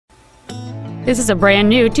This is a brand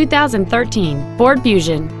new 2013 Ford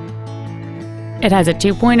Fusion. It has a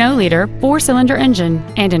 2.0-liter four-cylinder engine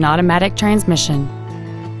and an automatic transmission.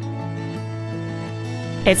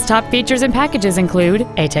 Its top features and packages include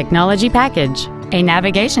a technology package, a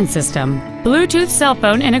navigation system, Bluetooth cell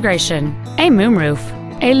phone integration, a moonroof,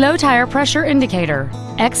 a low tire pressure indicator,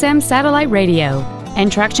 XM satellite radio,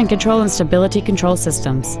 and traction control and stability control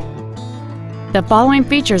systems. The following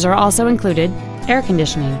features are also included: air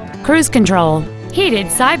conditioning, cruise control,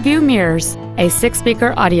 heated side view mirrors, a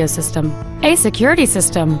 6-speaker audio system, a security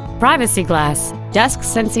system, privacy glass, dusk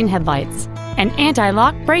sensing headlights, an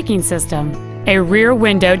anti-lock braking system, a rear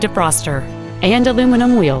window defroster, and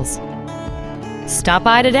aluminum wheels. Stop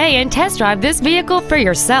by today and test drive this vehicle for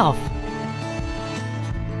yourself.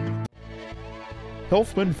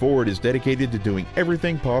 Helfman Ford is dedicated to doing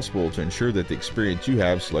everything possible to ensure that the experience you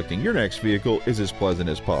have selecting your next vehicle is as pleasant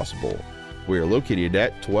as possible. We are located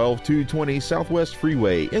at 12220 Southwest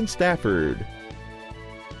Freeway in Stafford.